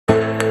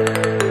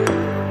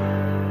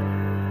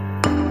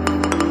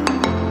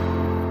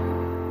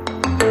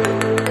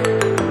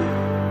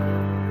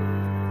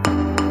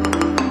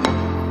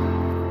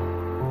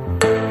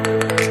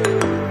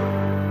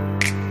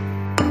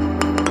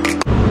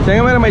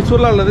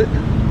മൈസൂരിലുള്ളത്.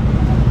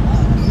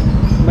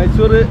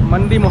 മൈസൂർ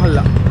മണ്ടി മൊഹല്ല.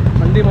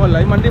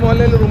 ഈ മണ്ടി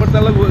മൊഹല്ലയിൽ റൂം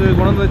എടുത്തുള്ള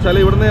ഗുണം എന്ന് വെച്ചാൽ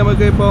ഇവിടുന്ന്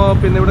നമുക്ക് ഇപ്പോൾ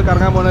പിന്നെ ഇവിടെ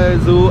കറങ്ങാൻ പോകുന്ന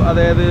സൂ,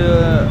 അതായത്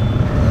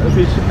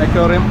ഫിഷ്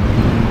അക്വേറിയം,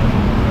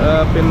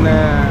 പിന്നെ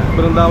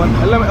വൃന്ദാവൻ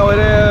എല്ലാം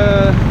ഒരു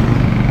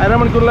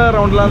അരമണിക്കൂറിലെ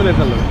റൗണ്ടിലാണ്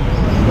വരുന്നുള്ളത്.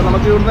 അപ്പോൾ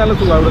നമുക്ക് ഇവിടുന്ന് നല്ല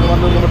സുഖമാണ്. ഇവിടുന്ന്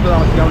വന്ന് റൂം എടുത്ത്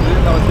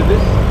താമസിച്ചിട്ട്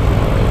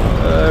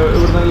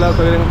ഇവിടുന്ന് എല്ലാ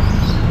സൗകര്യങ്ങളും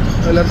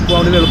എല്ലാവർക്കും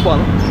പോകാൻ വേണ്ടി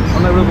എളുപ്പമാണ്.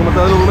 എന്നാൽ ഇവിടെ റൂം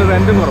എടുത്ത് റൂമിൽ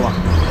റെൻറ്റും കുറവാണ്.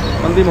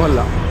 മന്തി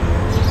മൊഹല്ല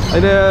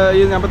അതിന് ഈ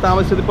ഞാൻ ഇപ്പോൾ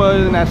താമസിച്ചത് ഇപ്പോൾ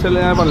നാഷണൽ,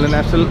 ഞാൻ പറഞ്ഞില്ല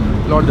നാഷണൽ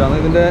ലോഡ്ജാണ്.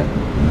 ഇതിൻ്റെ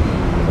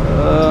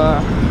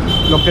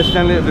ലൊക്കേഷൻ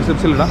ഞാൻ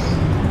ഡിസ്ക്രിപ്ഷനിലിടാം.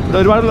 ഇവിടെ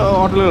ഒരുപാട്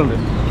ഹോട്ടലുകളുണ്ട്.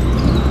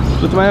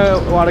 തുച്ഛമായ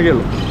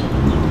വാടകയുള്ളൂ.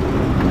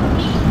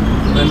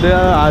 റെൻറ്റ്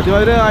ആദ്യം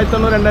അവർ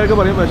 1500-2000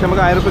 പറയും. പക്ഷേ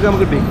നമുക്ക് 1000 രൂപയ്ക്ക്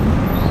നമുക്ക് കിട്ടി.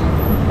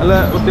 നല്ല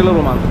വൃത്തിയുള്ള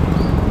റൂമാണ്.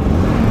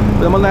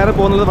 അപ്പോൾ നമ്മൾ നേരെ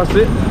പോകുന്നത്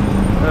ഫസ്റ്റ്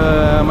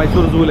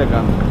മൈസൂർ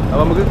സൂവിലേക്കാണ്.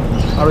 അപ്പോൾ നമുക്ക്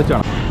അവിടെ വെച്ച്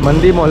കാണാം.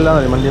 മന്തി മൊഹല്ല എന്ന്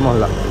പറയും.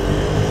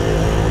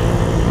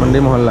 മന്തി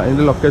മൊഹല്ല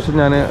ഇതിൻ്റെ ലൊക്കേഷൻ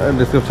ഞാൻ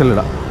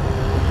ഡിസ്ക്രിപ്ഷനിലിടാം.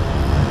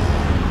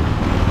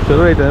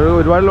 ചെറു റേറ്റ്.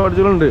 ഒരുപാട്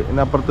ലോഡ്ജുകളുണ്ട്.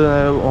 പിന്നെ അപ്പുറത്ത്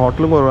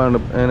ഹോട്ടലും കുറവാണ്.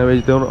 പിന്നെ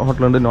വെജിറ്റേറിയൻ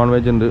ഹോട്ടലുണ്ട്, നോൺ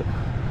വെജ് ഉണ്ട്,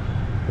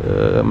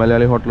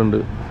 മലയാളി ഹോട്ടലുണ്ട്.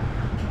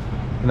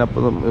 പിന്നെ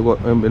അപ്പുറം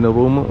പിന്നെ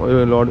റൂം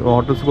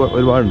ഹോട്ടൽസ്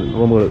ഒരുപാടുണ്ട്.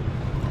 റൂമുകൾ,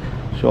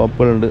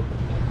 ഷോപ്പുകളുണ്ട്.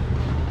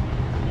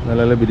 നല്ല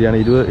നല്ല ബിരിയാണി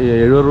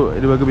 70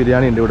 രൂപയ്ക്ക്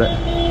ബിരിയാണി ഉണ്ട് ഇവിടെ.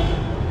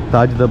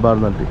 താജ് ദർബാർ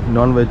എന്ന് പറഞ്ഞിട്ട്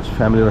non veg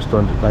family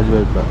restaurant.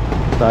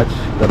 Taj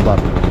Darbar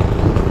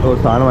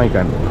സാധനം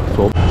വാങ്ങിക്കാനുണ്ട്.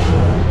 സോപ്പ്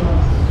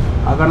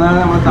ആ കാണുന്നതാണ്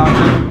നമ്മുടെ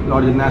താമസ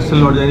ലോഡ്ജ്, നാഷണൽ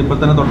ലോഡ്ജ്. ഇപ്പോൾ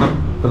തന്നെ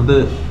തൊട്ടടുത്ത്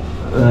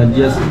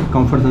GS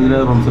കംഫർട്ട്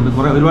സെൻറ്റർ, റൂംസ് ഉണ്ട്.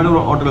 ഒരുപാട്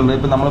ഹോട്ടലുണ്ട്.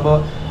 ഇപ്പോൾ നമ്മളിപ്പോൾ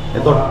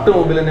തൊട്ട്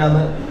മുമ്പിൽ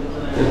തന്നെയാണ്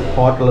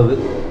ഹോട്ടലുള്ളത്.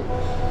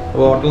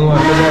 അപ്പോൾ ഹോട്ടലിൽ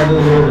നിന്ന്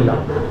റൂമില്ല.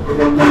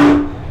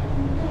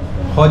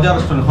 ഹോജ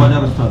റെസ്റ്റോറൻറ്റ്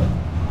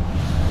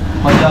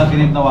ഹോജ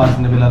ഗരീബ്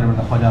നവാസിൻ്റെ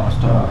പിള്ളേരുണ്ട്. ഹോജ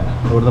റെസ്റ്റോറൻറ്റ്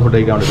ഇവിടുന്ന് ഫുഡ്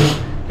കഴിക്കാൻ വേണ്ടി.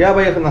 ക്യാ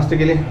ഭയ്യ നാശ്ते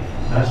के लिए?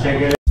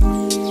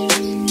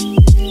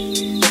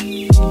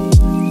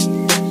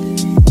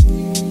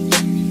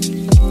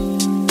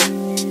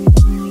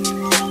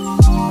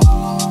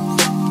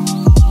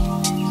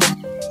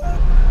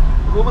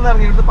 റൂമിൽ നിന്ന്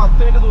ഇറങ്ങിയിട്ട്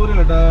 10 മിനിറ്റ്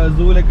ദൂരമുള്ള കേട്ടോ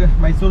സൂവിലേക്ക്.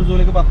 മൈസൂർ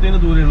സൂവിലേക്ക് 10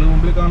 മിനിറ്റ് ദൂരമുള്ളൂ.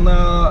 മുമ്പിൽ കാണുന്ന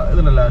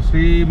ഇതുണ്ടല്ലോ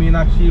ശ്രീ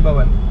മീനാക്ഷി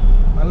ഭവൻ.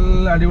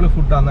 നല്ല അടിപൊളി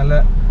ഫുഡാണ്. നല്ല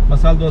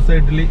മസാല ദോശ,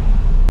 ഇഡ്ഡലി,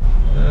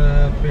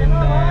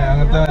 പിന്നെ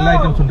അങ്ങനത്തെ എല്ലാ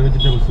ഐറ്റംസും ഉണ്ട്.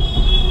 വെജിറ്റബിൾസ്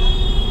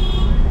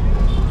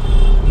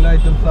എല്ലാ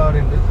ഐറ്റംസും അവിടെ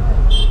ഉണ്ട്.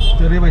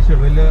 ചെറിയ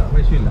പൈസയുള്ളൂ, വലിയ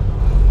പൈസയില്ല.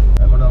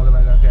 അതുകൊണ്ട്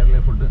നമുക്ക്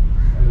കേരളീയ ഫുഡ്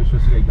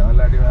വിശ്വസിച്ച് കഴിക്കാം.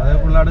 നല്ല അടിപൊളി. അതായത്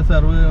ഫുള്ളായിട്ട്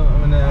സെർവ്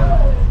പിന്നെ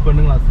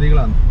പെണ്ണുങ്ങളാണ്,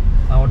 സ്ത്രീകളാണ്.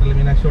 ആ ഹോട്ടലിൽ,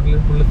 മീനാക്ഷി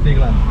ഹോട്ടലിൽ ഫുള്ള്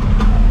സ്ത്രീകളാണ്.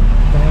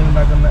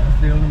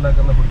 സ്ത്രീകൾ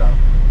ഉണ്ടാക്കുന്ന ഫുഡാണ്.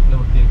 നല്ല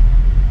വൃത്തി,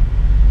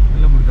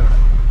 നല്ല ഫുഡാണ്.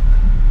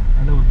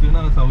 അതിൻ്റെ വൃത്തിയിൽ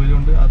നല്ല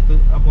സൗകര്യമുണ്ട്.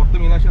 പുറത്ത്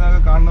മീനാക്ഷി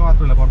എന്നൊക്കെ കാണുന്നത്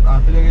മാത്രമല്ല,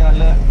 അകത്തേക്ക്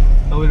നല്ല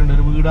സൗകര്യമുണ്ട്.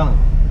 ഒരു വീടാണ്,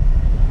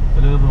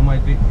 ഒരു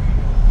റൂമായിട്ട്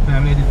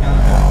ഫാമിലി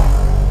ഇരിക്കാനൊക്കെ.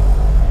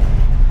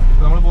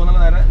 നമ്മൾ പോകുന്നത്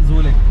നേരെ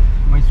സൂവിലേക്ക്,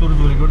 മൈസൂർ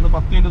സൂവിലേക്ക്. ഇവിടുന്ന്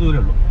 10 മിനിറ്റ് ദൂരമേ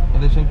ഉള്ളൂ.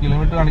 ഏകദേശം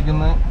കിലോമീറ്റർ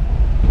കാണിക്കുന്ന,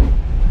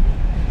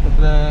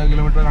 എത്ര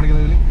കിലോമീറ്റർ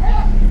കാണിക്കുന്നതിൽ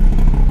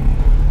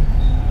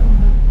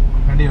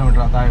 2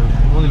 കിലോമീറ്റർ താഴെ,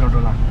 3 കിലോമീറ്റർ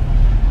 3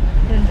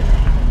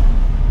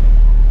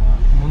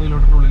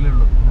 കിലോമീറ്റർ ഉള്ളിലേ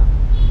ഉള്ളൂ.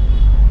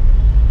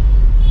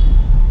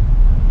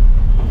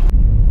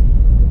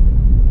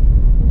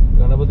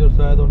 ഗണപതി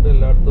ഉത്സവമായതുകൊണ്ട്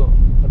എല്ലായിടത്തും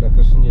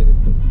ഡെക്കറേഷൻ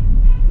ചെയ്തിട്ടുണ്ട്.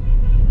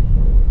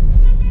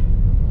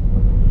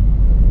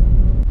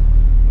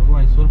 നമുക്ക്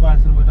മൈസൂർ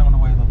പാലസിൽ പോയിട്ട് അങ്ങനെ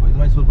പോയത് നോക്കാം. ഇത്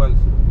മൈസൂർ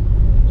പാലസ്.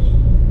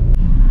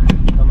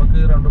 നമുക്ക്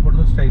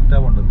രണ്ടുപേർന്ന്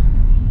സ്ട്രൈറ്റാണ് പോകേണ്ടത്.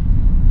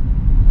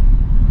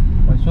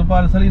 മൈസൂർ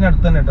പാലസ്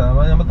ഇതിനടുത്ത് തന്നെ കേട്ടോ.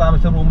 നമ്മൾ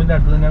താമസിച്ച റൂമിൻ്റെ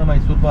അടുത്ത് തന്നെയാണ്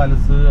മൈസൂർ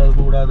പാലസ്.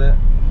 അതുകൂടാതെ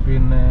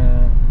പിന്നെ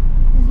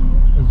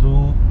സൂ,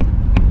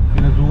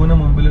 പിന്നെ സൂവിന്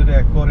മുമ്പിൽ ഒരു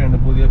അക്വേറിയം ഉണ്ട്,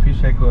 പുതിയ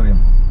ഫിഷ് അക്വേറിയം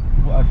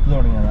അടുത്ത്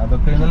തുടങ്ങിയാണ്.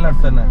 അതൊക്കെ ഇതിനെല്ലാം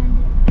അടുത്ത് തന്നെ.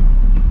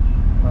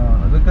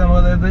 അതൊക്കെ നമുക്ക്,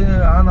 അതായത്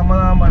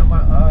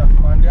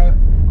മാണ്ഡ്യ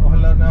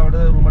മോഹൻലാലിന് അവിടെ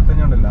റൂം എടുത്ത്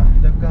തന്നെ ഉണ്ടല്ലോ.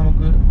 ഇതൊക്കെ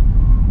നമുക്ക്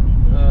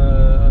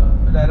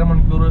ഒരു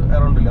അരമണിക്കൂർ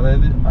അറൗണ്ട് ഇല്ല,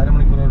 അതായത്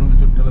അരമണിക്കൂർ അറൗണ്ട്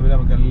ചുറ്റളവിൽ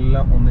നമുക്ക്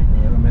എല്ലാം ഒന്ന്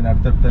പിന്നെ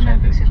അടുത്തടുത്ത് തന്നെ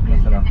ആയിട്ട്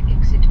സ്ഥലമാണ്.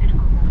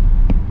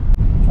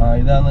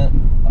 ഇതാണ്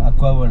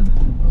അക്വാ വേൾഡ്,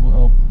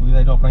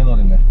 പുതിയതായിട്ട് ഓപ്പൺ ചെയ്ത്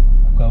പറയില്ലേ,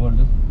 അക്വാ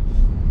വേൾഡ്.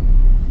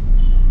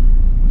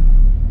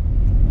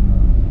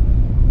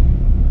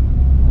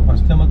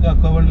 ഫസ്റ്റ് നമുക്ക്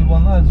അക്വാ വേൾഡിൽ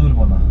പോകുന്ന സൂവിൽ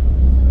പോകുന്ന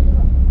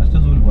ഫസ്റ്റ്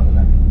സൂവിൽ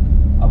പോകുന്നല്ലേ.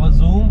 അപ്പോൾ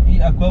സൂം ഈ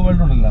അക്വാ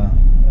വേൾഡ് ഉണ്ടല്ലോ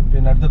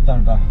പിന്നെ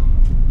അടുത്തെത്താണ് കേട്ടോ.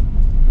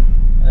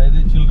 അതായത്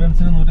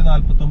ചിൽഡ്രൻസിന്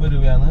 149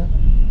 രൂപയാണ്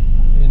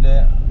ഇതിൻ്റെ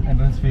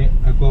എൻട്രൻസ് ഫീ.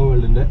 അക്വാ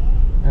വേൾഡിൻ്റെ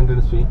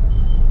എൻട്രൻസ് ഫീ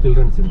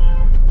ചിൽഡ്രൻസിന്.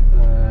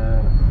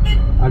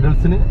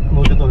 അഡൾട്ട്സിന്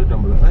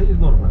 199, അതായത്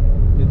 200 രൂപ.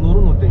 200,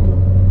 150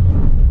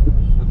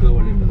 അക്വാ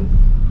വേൾഡ് ഉണ്ടത്.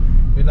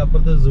 പിന്നെ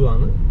അപ്പുറത്തെ സൂ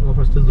ആണ്.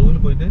 ഫസ്റ്റ് സൂവിൽ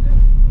പോയിട്ട്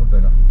ഇങ്ങോട്ട്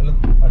വരാം. എല്ലാം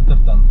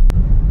അടുത്തടുത്താണ്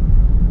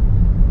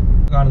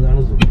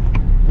കാണുന്നതാണ് സൂ.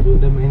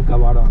 സൂവിൻ്റെ മെയിൻ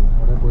കവാടമാണ്.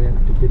 അവിടെ പോയി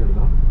ടിക്കറ്റ്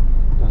എടുക്കാം.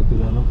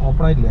 കാരണം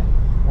ഓപ്പൺ ആയിട്ടില്ലേ?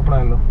 ഓപ്പൺ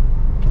ആയല്ലോ.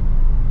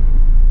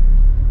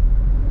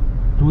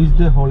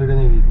 ട്യൂസ്ഡേ ഹോളിഡേ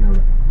എന്ന് എഴുതിയിരിക്കുന്നത്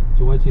അവിടെ.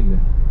 ചൊവ്വാഴ്ച ഇല്ലേ?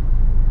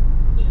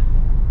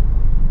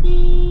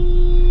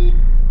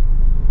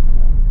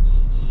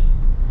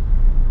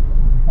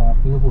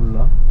 പാർക്കിങ്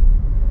ഫുള്ളാ.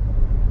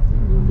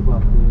 വണ്ടി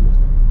പാർക്ക് ചെയ്ത്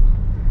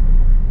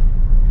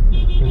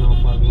നോ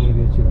പാർക്കിംഗ്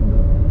എഴുതി വെച്ചിട്ടുണ്ട്.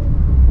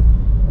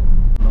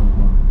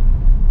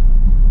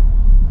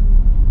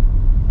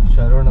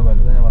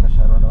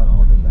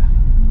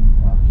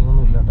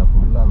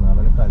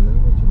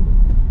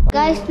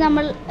 ഗൈസ്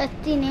നമ്മൾ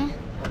എത്തിന്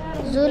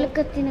സൂലേക്ക്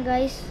എത്തിന്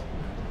ഗൈസ്.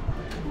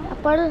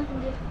 അപ്പോൾ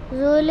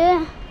സൂല്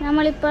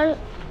നമ്മളിപ്പോൾ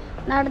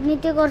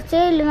നടന്നിട്ട് കുറച്ചേ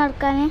ഉള്ളു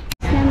നടക്കാൻ.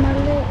 നമ്മൾ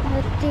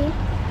എത്തി,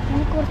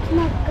 കുറച്ച്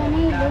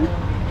നടക്കാനേ ഇല്ല.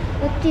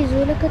 എത്തി,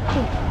 സൂലൊക്കെ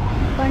എത്തി.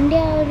 വണ്ടി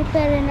ആ ഒരു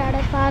പേരുണ്ട്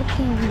അവിടെ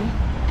പാർക്കിംഗ്.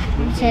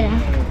 ശരി,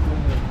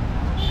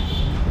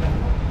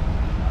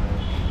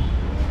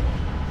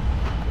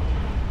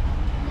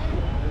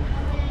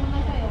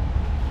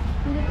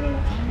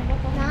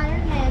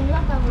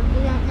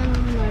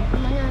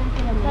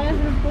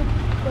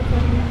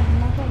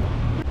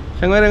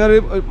 ഞങ്ങൾ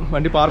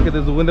വണ്ടി പാർക്ക്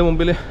ചെയ്ത് സൂവിൻ്റെ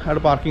മുമ്പിൽ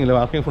അവിടെ പാർക്കിംഗ് ഇല്ല.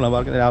 പാർക്കിംഗ് ഫുള്ളാണ്.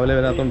 പാർക്കിംഗ് രാവിലെ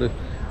വരാത്തതുകൊണ്ട്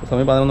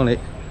സമയം 11 മണി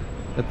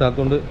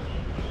എത്താത്തതുകൊണ്ട്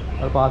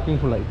അവിടെ പാർക്കിംഗ്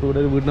ഫുള്ളായി. ഇപ്പോൾ ഇവിടെ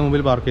ഒരു വീടിൻ്റെ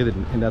മുമ്പിൽ പാർക്ക്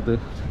ചെയ്തിട്ടുണ്ട്. ഇതിൻ്റെ അകത്ത്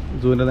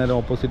സൂവിൻ്റെ നേരെ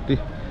ഓപ്പോസിറ്റ്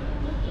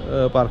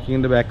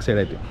പാർക്കിങ്ങിൻ്റെ ബാക്ക്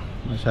സൈഡായിട്ട്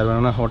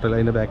ശരവണ ഹോട്ടൽ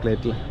അതിൻ്റെ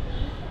ബാക്കിലായിട്ട്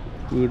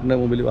വീടിൻ്റെ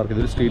മുമ്പിൽ പാർക്ക്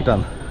ചെയ്തൊരു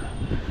സ്ട്രീറ്റാണ്.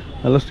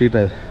 നല്ല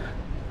സ്ട്രീറ്റായത്.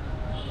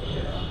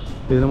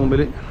 ഇതിന്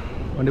മുമ്പിൽ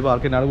വണ്ടി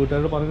പാർക്ക് ചെയ്യുന്നത് അവിടെ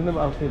വീട്ടുകാരുടെ പറഞ്ഞിട്ട്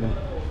പാർക്ക് ചെയ്യുന്നത്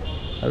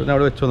അതിനെ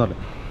അവിടെ വെച്ചോന്ന് പറഞ്ഞു.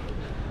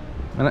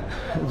 അങ്ങനെ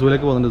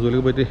സൂവിലേക്ക് പോകുന്നുണ്ട്.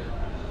 സൂവിലേക്ക് പോയിട്ട്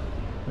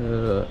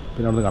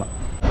പിന്നെ അവിടെ നിന്ന് കാണാം.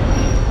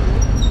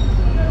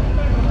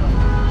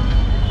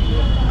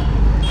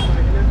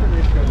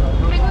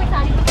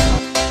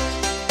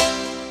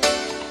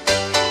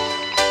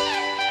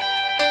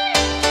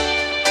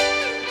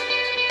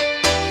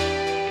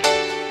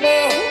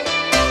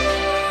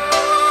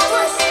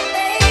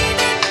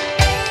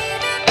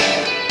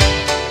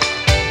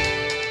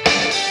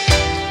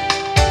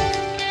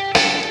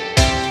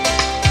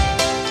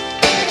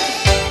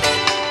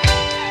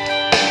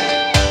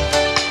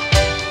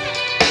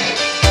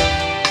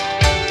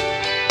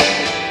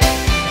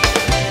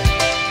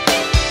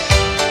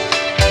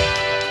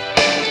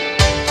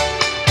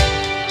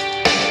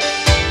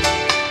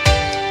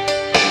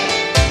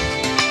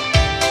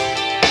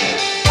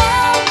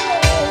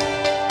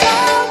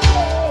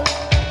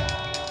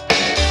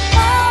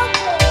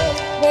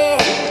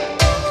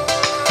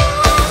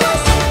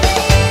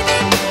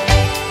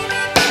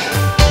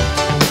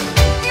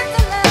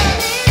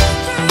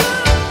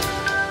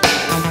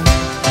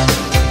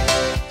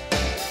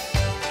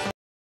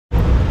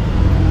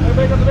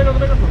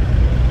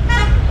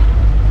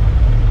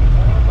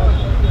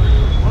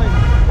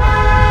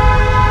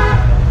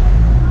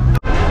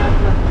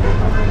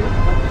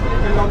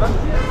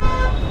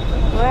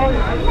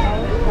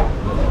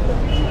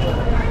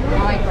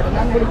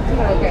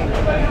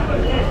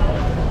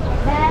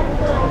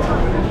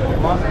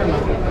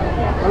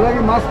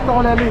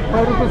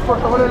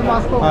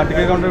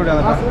 ടിക്കറ്റ് കൗണ്ടർ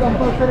ഇവിടെയാണ്.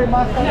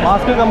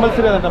 മാസ്ക്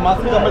കമ്പൽസറി ആണ്.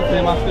 Mask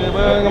compulsory. മാസ്ക്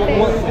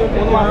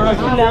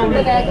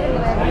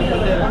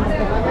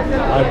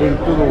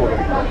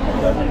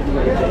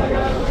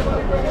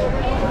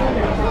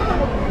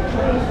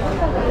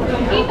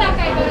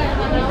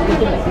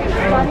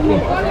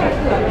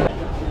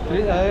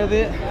അതായത്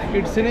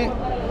കിഡ്സിന്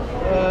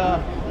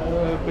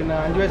പിന്നെ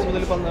 5 വയസ്സ്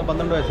മുതൽ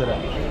 12 വയസ്സ് വരെ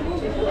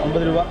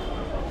 50 രൂപ.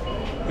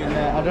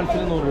 പിന്നെ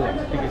അഡൾട്ട്സിന് 100 രൂപ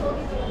ടിക്കറ്റ്.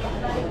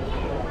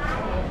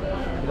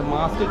 ഇത്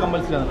മാസ്ക്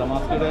കമ്പൽസറി ആണ് കേട്ടോ.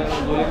 മാസ്കിൻ്റെ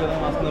ജോലിക്ക് വരുന്ന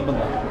മാസ്ക്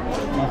നിർബന്ധമാണ്.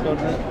 മാസ്ക്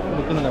അവിടെ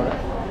വിൽക്കുന്നുണ്ട് അവിടെ.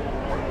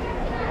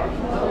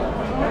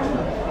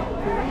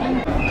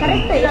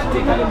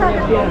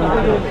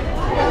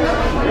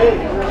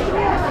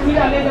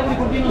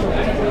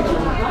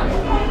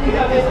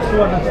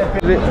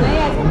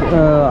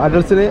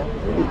 അഡൾട്ട്സിന്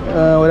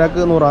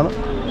ഒരാൾക്ക് 100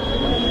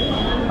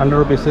 100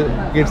 റുപ്പീസ്.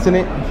 കിഡ്സിന്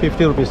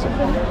 50 റുപ്പീസ്.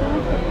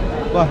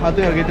 അപ്പോൾ അത്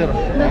ഇറങ്ങിയിട്ട്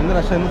ഇന്ന്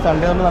റഷ്. ഇന്ന്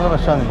സൺഡേ ആകുമ്പോൾ നല്ല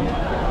റഷാണ്.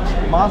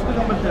 മാസ്ക്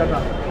കമ്പൽസറി കേട്ടോ.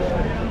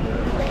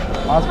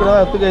 മാസ്ക് ഇടാതെ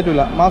എത്ത്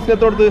കയറ്റില്ല. മാസ്ക്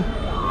എത്ര കൊടുത്ത്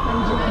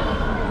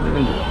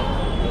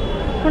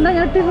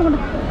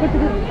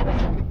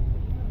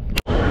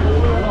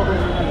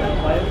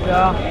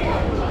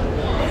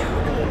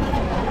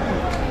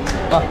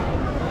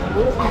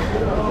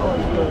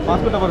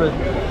മാസ്ക് ഇട്ടാ പറയേ.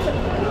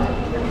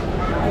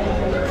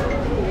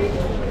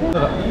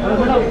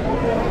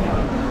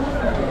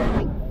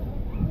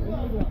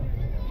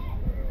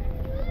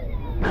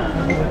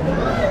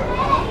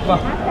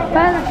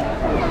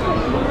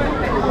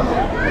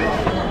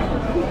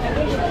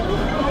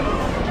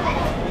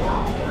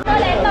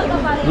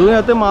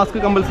 ഇതിനകത്ത് മാസ്ക്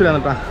കമ്പൽസറി ആണ്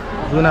കേട്ടോ.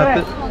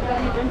 ഇതിനകത്ത്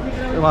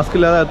മാസ്ക്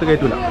ഇല്ലാതെ അകത്ത്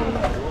കയറ്റില്ല.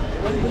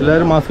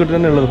 എല്ലാവരും മാസ്ക് ഇട്ട്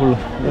തന്നെ ഉള്ളത് ഫുള്ള്.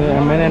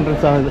 മെയിൻ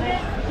എൻട്രൻസ് ആണിത്.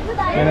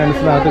 മെയിൻ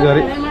എൻട്രൻസിനകത്ത്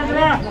കയറി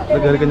ഇത്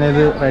കയറി കഴിഞ്ഞാൽ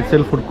ഇത് റൈറ്റ്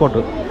സൈഡിൽ ഫുഡ്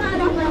കോർട്ട്.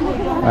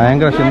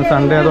 ഭയങ്കര രക്ഷ. ഇന്ന്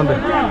സൺഡേ ആയതുകൊണ്ട്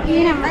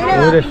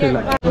ഒരു രക്ഷയില്ല.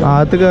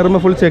 അകത്ത്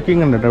കയറുമ്പോൾ ഫുൾ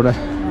ചെക്കിങ് ഉണ്ട് കേട്ടോ ഇവിടെ.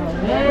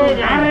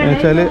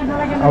 എന്നുവെച്ചാൽ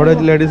അവിടെ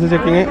ലേഡീസ്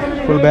ചെക്കിങ്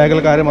ഫുൾ.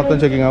 ബാഗിലെ കാര്യം മൊത്തം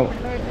ചെക്കിങ് ആവും.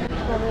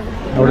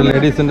 അവിടെ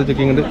ലേഡീസിൻ്റെ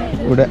ചെക്കിങ് ഉണ്ട്.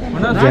 ഇവിടെ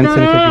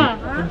ജെൻസിൻ്റെ ചെക്കിങ്.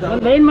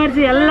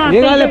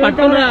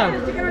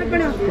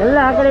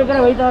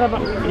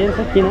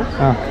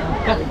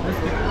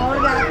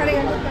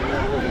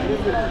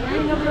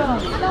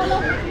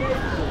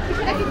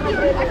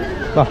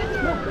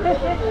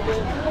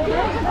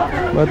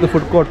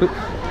 Food court.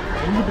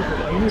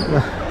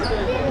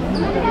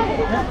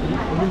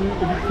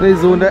 ഈ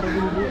സൂവിൻ്റെ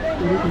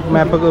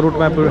മാപ്പൊക്കെ റൂട്ട്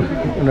മാപ്പ്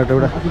ഉണ്ട് കേട്ടോ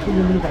ഇവിടെ.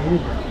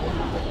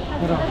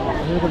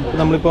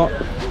 നമ്മളിപ്പോൾ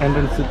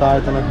എൻട്രൻസ് താഴെ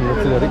തന്നെ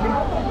എൻട്രൻസ് കയറി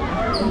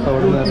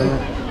അവിടെ നിന്ന്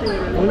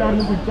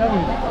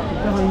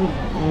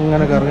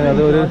ഇങ്ങനെ കറങ്ങി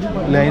അത് ഒരു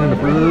ലൈനുണ്ട്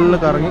ഫുള്ള്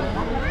കറങ്ങി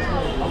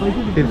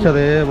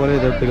തിരിച്ചതേപോലെ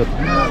ഇതെടുത്തേക്ക് എത്തും.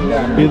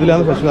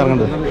 ഇതിലാണ് ഫസ്റ്റ്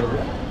കറങ്ങേണ്ടത്.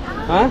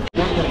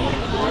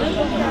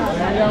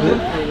 ഇത്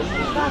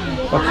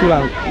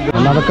പക്ഷികളാണ്.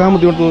 നടക്കാൻ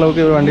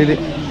ബുദ്ധിമുട്ടുള്ളവർക്ക് വണ്ടിയിൽ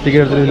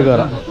ടിക്കറ്റ് എടുത്തിട്ട് ഇതിൽ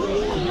കയറാം.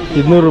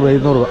 200 രൂപ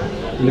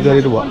ഇതിൽ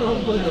കയറിയിട്ട് പോവാം.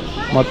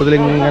 മൊത്തത്തിൽ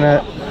ഇങ്ങനെ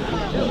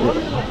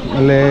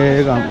നല്ല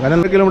കാണും. കാരണം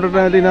 2 കിലോമീറ്റർ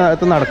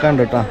ഇതിനകത്ത്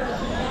നടക്കാനുണ്ട്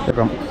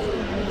കേട്ടോ.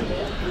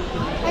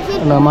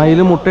 മയിൽ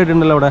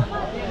മുട്ടയിട്ടുണ്ടല്ലോ അവിടെ.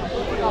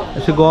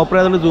 പക്ഷെ ഗോപ്ര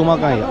ആയതുകൊണ്ട്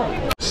സൂമാക്കാൻ കഴിയാം.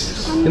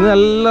 ഇന്ന്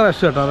നല്ല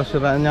റഷ് കേട്ടോ. റഷ്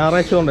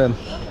ഞായറാഴ്ച കൊണ്ടായിരുന്നു.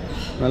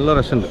 നല്ല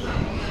റഷ് ഉണ്ട്.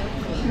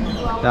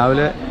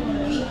 രാവിലെ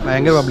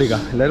ഭയങ്കര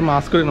പബ്ലിക്കാണ്. എല്ലാവരും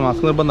മാസ്ക് ഇടണം.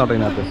 മാസ്ക് നിർബന്ധം കേട്ടോ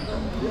ഇതിനകത്ത്.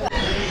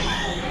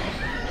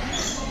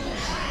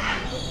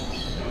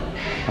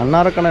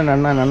 അണ്ണാറക്കണ്ണൻ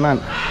അണ്ണാൻ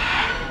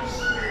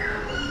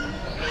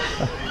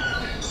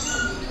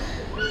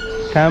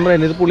ക്യാമറ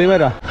ഇത്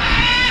പുളിമരാ.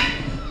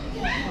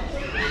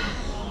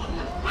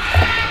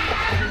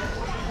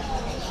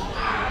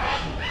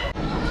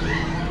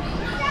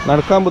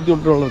 നടക്കാൻ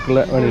ബുദ്ധിമുട്ടുള്ളവർക്കുള്ള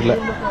വേണ്ടിയിട്ടുള്ള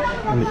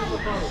വണ്ടി.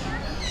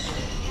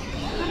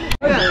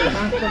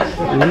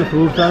 ഇതിന്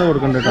ഫ്രൂട്ട്സാണ്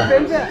കൊടുക്കേണ്ടത് കേട്ടോ.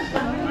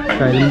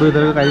 കരിമ്പ്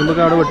ഇതൊക്കെ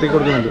കരിമ്പൊക്കെ അവിടെ വെട്ടി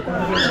കൊടുക്കുന്നുണ്ട്.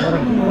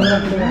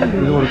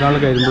 ഇത് കൊടുക്കാനുള്ള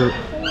കരിമ്പ്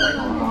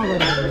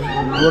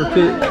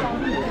കുറച്ച്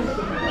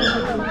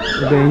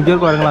ഡേഞ്ചർ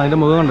കുരങ്ങൾ. അതിൻ്റെ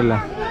മുഖം കണ്ടല്ലേ.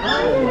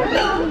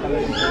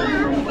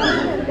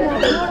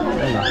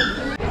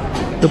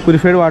 ഇത്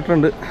പ്യൂരിഫൈഡ് വാട്ടർ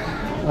ഉണ്ട്.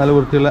 നല്ല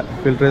വൃത്തിയുള്ള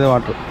ഫിൽറ്റർ ചെയ്ത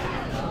വാട്ടർ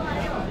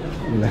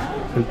ഇല്ലേ.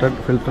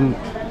 ഫിൽറ്റർ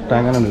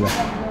ടാങ്ങാനുണ്ടല്ലേ.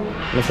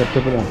 നല്ല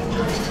സെറ്റപ്പിലാണ്.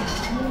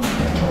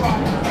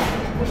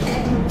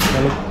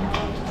 നല്ല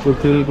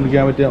വൃത്തിയിൽ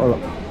കുടിക്കാൻ പറ്റിയ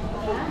വെള്ളം.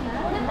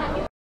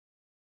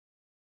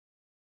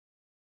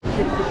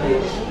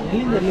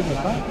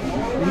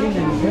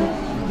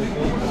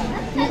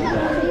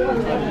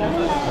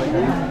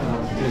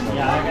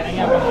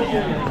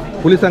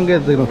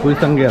 പുലിസങ്കേതം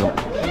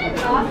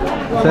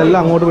പക്ഷെ എല്ലാം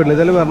അങ്ങോട്ട് വിടില്ല.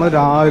 ഇതെല്ലാം വരണം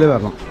രാവിലെ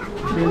വരണം.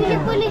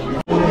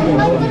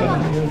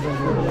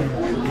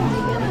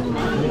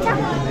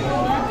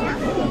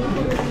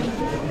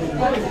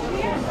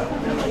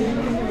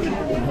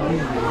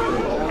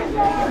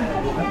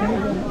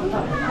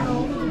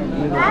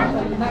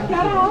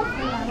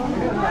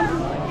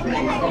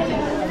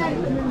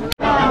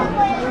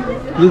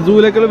 ഇത്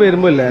സൂവിലേക്കുള്ള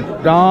വരുമ്പോൾ ഇല്ലേ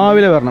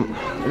രാവിലെ വരണം.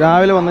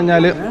 രാവിലെ വന്നു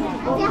കഴിഞ്ഞാൽ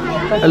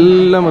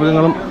എല്ലാ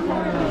മൃഗങ്ങളും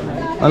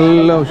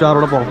നല്ല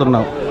ഉഷാറോടെ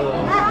പുറത്തുണ്ടാവും.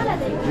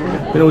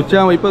 പിന്നെ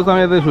ഉച്ചയാകുമ്പോൾ ഇപ്പോൾ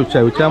സമയത്ത്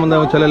ഉച്ചയാകുമ്പോൾ എന്താ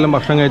വെച്ചാൽ എല്ലാം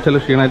ഭക്ഷണം കഴിച്ചാൽ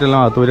ക്ഷീണമായിട്ടെല്ലാം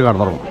അകത്ത് വരെ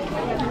കടന്നുറങ്ങും.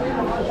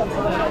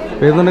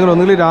 വരുന്നുണ്ടെങ്കിൽ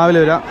ഒന്നുകിൽ രാവിലെ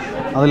വരാം,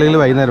 അതല്ലെങ്കിൽ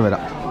വൈകുന്നേരം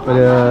വരാം.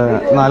 ഒരു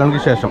 4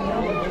 മണിക്ക് ശേഷം.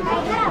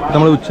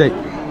 നമ്മൾ ഉച്ചയായി.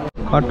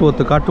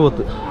 കാട്ടുപോത്ത്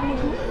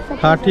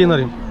കാട്ടി എന്ന്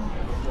പറയും.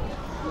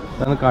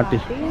 അതാണ് കാട്ടി.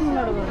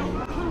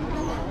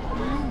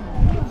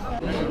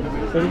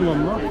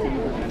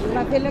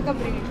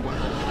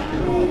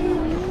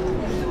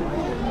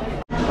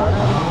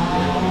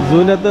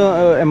 സൂവിൻ്റെ അകത്ത്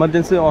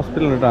എമർജൻസി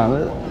ഹോസ്പിറ്റൽ ഉണ്ട് കേട്ടോ. അത്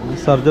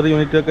സർജറി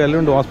യൂണിറ്റൊക്കെ എല്ലാം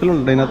ഉണ്ട്.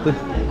 ഹോസ്പിറ്റലുണ്ട് അതിനകത്ത്.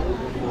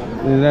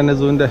 ഇതിന് തന്നെ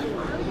സൂവിൻ്റെ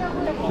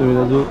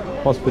സൂ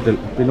ഹോസ്പിറ്റൽ.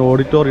 പിന്നെ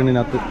ഓഡിറ്റോറിയം ഉണ്ട്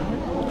ഇതിനകത്ത്.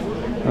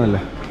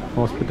 അതല്ലേ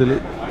ഹോസ്പിറ്റൽ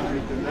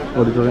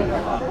ഓഡിറ്റോറിയം.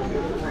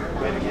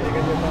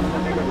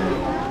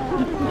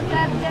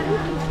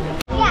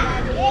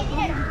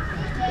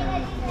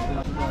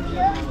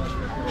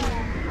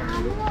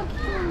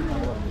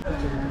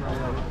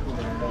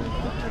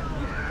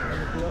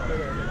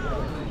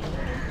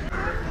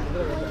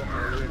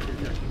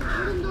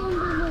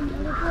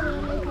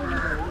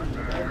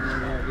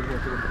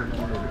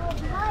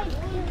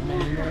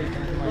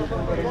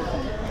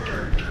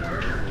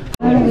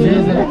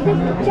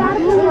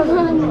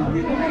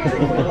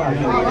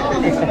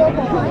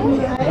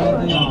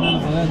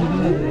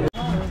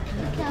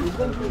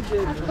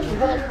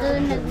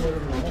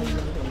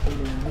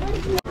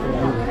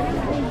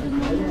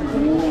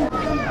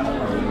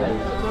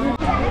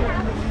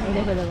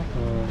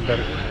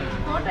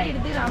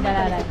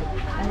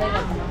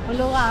 वो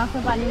लोग आँख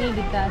में पानी नहीं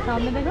दिखता है.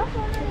 सामने देखो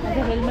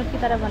ऐसे हेलमेट की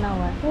तरह बना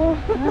हुआ है.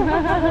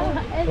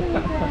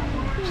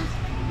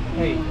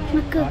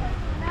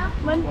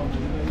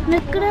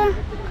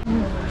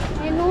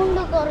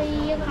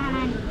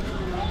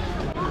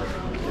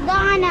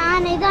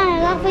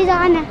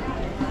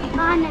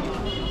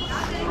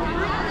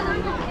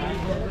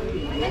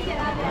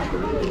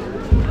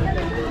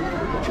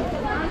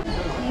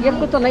 ये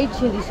को तो नहीं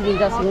दिस रही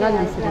सिग्नल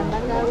दिस रही.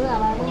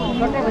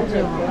 छोटे बच्चे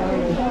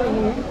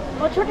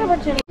और छोटे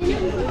बच्चे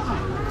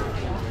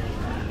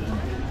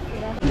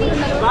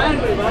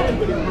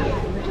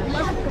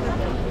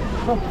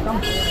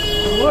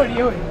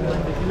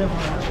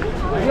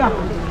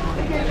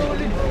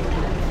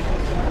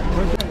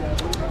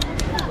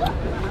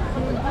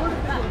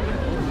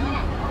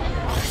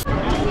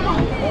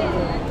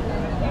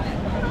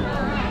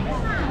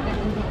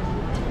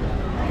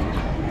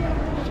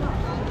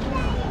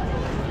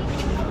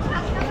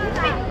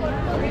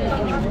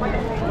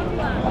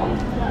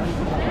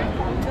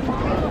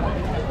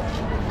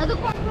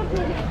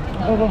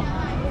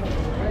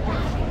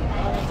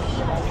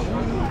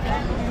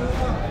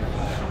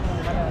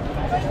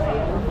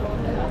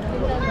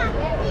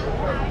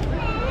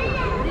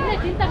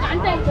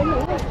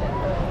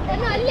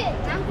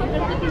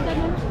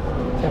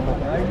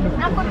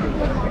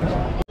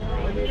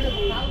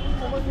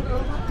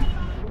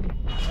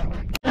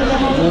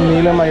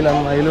നീല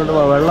മയിലാണ്. മയിലുണ്ട്,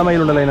 വെള്ള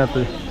മയിലുണ്ടല്ലോ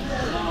അതിനകത്ത്.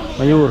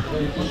 മയൂർ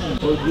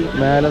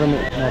മേലെ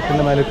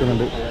നെറ്റിൻ്റെ മേലെ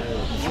നിൽക്കുന്നുണ്ട്.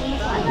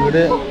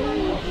 ഇവിടെ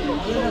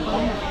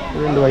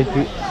ഇതുണ്ട്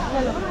വൈറ്റ്.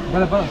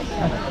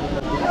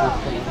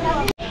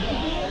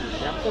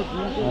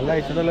 നല്ല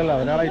ഐറ്റുണ്ടല്ലോ,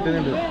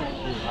 ഒരാളായിട്ടുണ്ട്.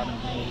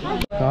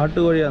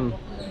 കാട്ടുകോഴിയാണ്.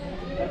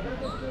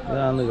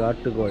 ഇതാണ്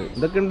കാട്ടുകോഴി.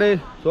 ഇതൊക്കെ ഉണ്ട്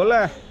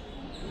സോളേ.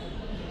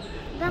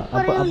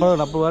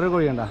 അപ്പോൾ വേറെ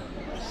കോഴിയുണ്ടാ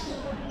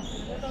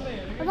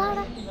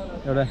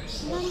എവിടെ?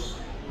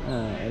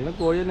 എല്ലാം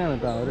കോഴി തന്നെയാണ്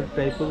കേട്ടോ. ഒരു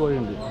ടൈപ്പ്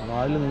കോഴിയുണ്ട്.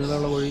 വാലിൽ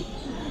നീളമുള്ള കോഴി,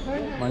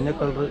 മഞ്ഞ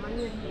കളറ്,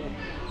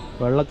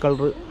 വെള്ള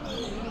കളറ്,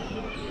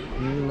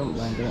 എല്ലാം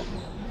ഭയങ്കര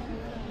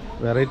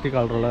വെറൈറ്റി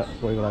കളറുള്ള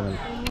കോഴികളാണ്.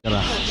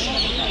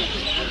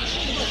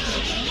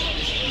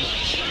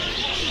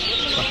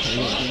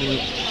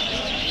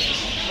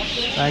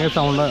 ഭയങ്കര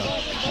സൗണ്ടാണ്.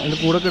 അതിൻ്റെ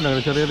കൂടൊക്കെ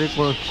ഉണ്ടാക്കി ചെറിയ ചെറിയ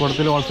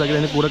കുടത്തിൽ ഹോൾസാക്കി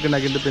അതിൻ്റെ കൂടൊക്കെ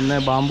ഉണ്ടാക്കിയിട്ട് പിന്നെ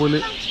ബാമ്പൂല്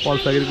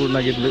ഹോൾസാക്കി കൂടെ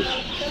ഉണ്ടാക്കിയിട്ടുണ്ട്.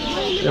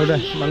 എവിടെ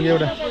മങ്കി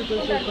എവിടെ?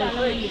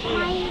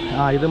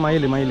 ആ ഇത്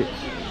മയിൽ.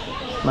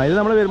 മയിൽ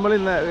നമ്മൾ വരുമ്പോൾ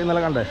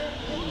ഇന്നലെ കണ്ടേ.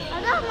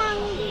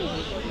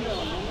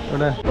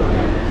 എവിടെ?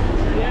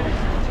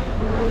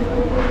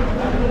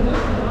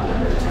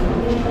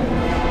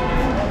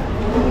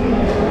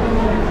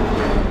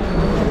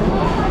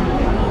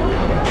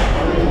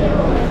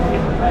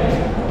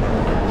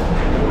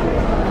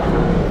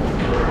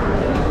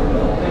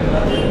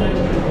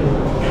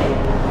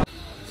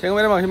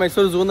 ചെങ്ങമല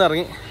മൈസൂർ സൂന്ന്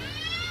ഇറങ്ങി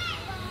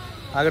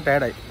ആകെ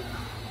ടയർഡായി.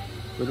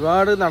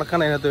 ഒരുപാട്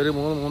നടക്കണം അതിനകത്ത്. ഒരു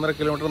 3-3.5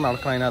 കിലോമീറ്റർ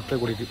നടക്കണം അതിനകത്ത്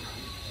കൂടിയിട്ട്.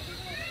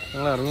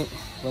 ഞങ്ങൾ ഇറങ്ങി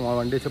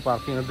വണ്ടി വെച്ച്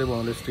പാർക്കിംഗ് എടുത്ത്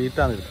പോകുന്നുണ്ട്.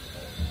 സ്ട്രീറ്റാണ് ഇത്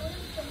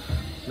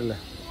അല്ലേ.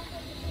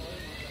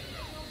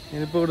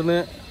 ഇനിയിപ്പോൾ ഇവിടുന്ന്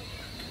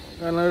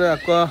കാരണം ഒരു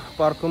അക്വാ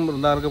പാർക്കും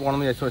വൃന്ദാവനമൊക്കെ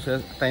പോകണമെന്ന് വിചാരിച്ചു. പക്ഷേ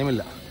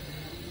ടൈമില്ല.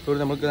 ഇവിടെ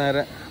നമുക്ക്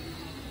നേരെ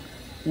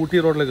ഊട്ടി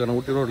റോഡിലേക്ക് കയറണം.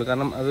 ഊട്ടി റോഡിൽ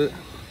കാരണം അത്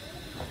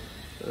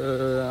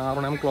 6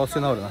 മണിയാകുമ്പോൾ ക്ലോസ്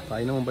ചെയ്യുന്ന പറയുന്നത്. അപ്പോൾ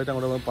അതിന് മുമ്പായിട്ട്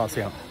അങ്ങോട്ട് പാസ്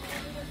ചെയ്യണം.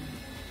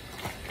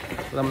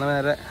 അപ്പോൾ നമ്മൾ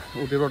നേരെ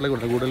ഊട്ടി റോഡിലേക്ക്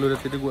വിടണം. ഗൂഡല്ലൂർ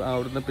എത്തിയിട്ട്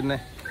അവിടുന്ന് പിന്നെ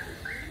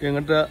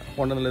എങ്ങോട്ട്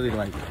പോകണമെന്നുള്ളത്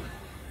തീരുമാനിക്കും.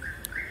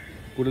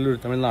 ഗൂഡല്ലൂർ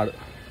തമിഴ്നാട്.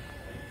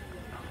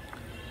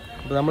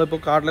 അപ്പോൾ നമ്മളിപ്പോൾ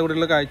കാട്ടിലെ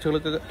കൂടിയുള്ള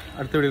കാഴ്ചകളൊക്കെ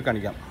അടുത്ത വീഡിയോയിൽ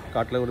കാണിക്കാം.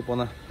 കാട്ടിലെ കൂടി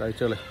പോകുന്ന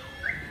കാഴ്ചകൾ.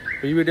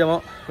 അപ്പോൾ ഈ വീഡിയോ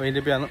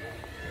വൈൻഡപ്പ് ചെയ്യാന്ന്.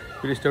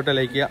 വീഡിയോ ഇഷ്ടപ്പെട്ടാൽ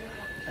ലൈക്ക് ചെയ്യുക,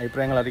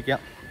 അഭിപ്രായങ്ങൾ അറിയിക്കുക.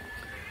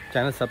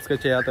 ചാനൽ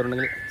സബ്സ്ക്രൈബ്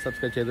ചെയ്യാത്തവരുണ്ടെങ്കിൽ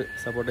സബ്സ്ക്രൈബ് ചെയ്ത്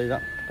സപ്പോർട്ട് ചെയ്യുക.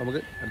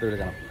 നമുക്ക് അടുത്ത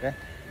വീഡിയോ കാണാം. Okay,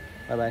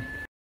 bye bye.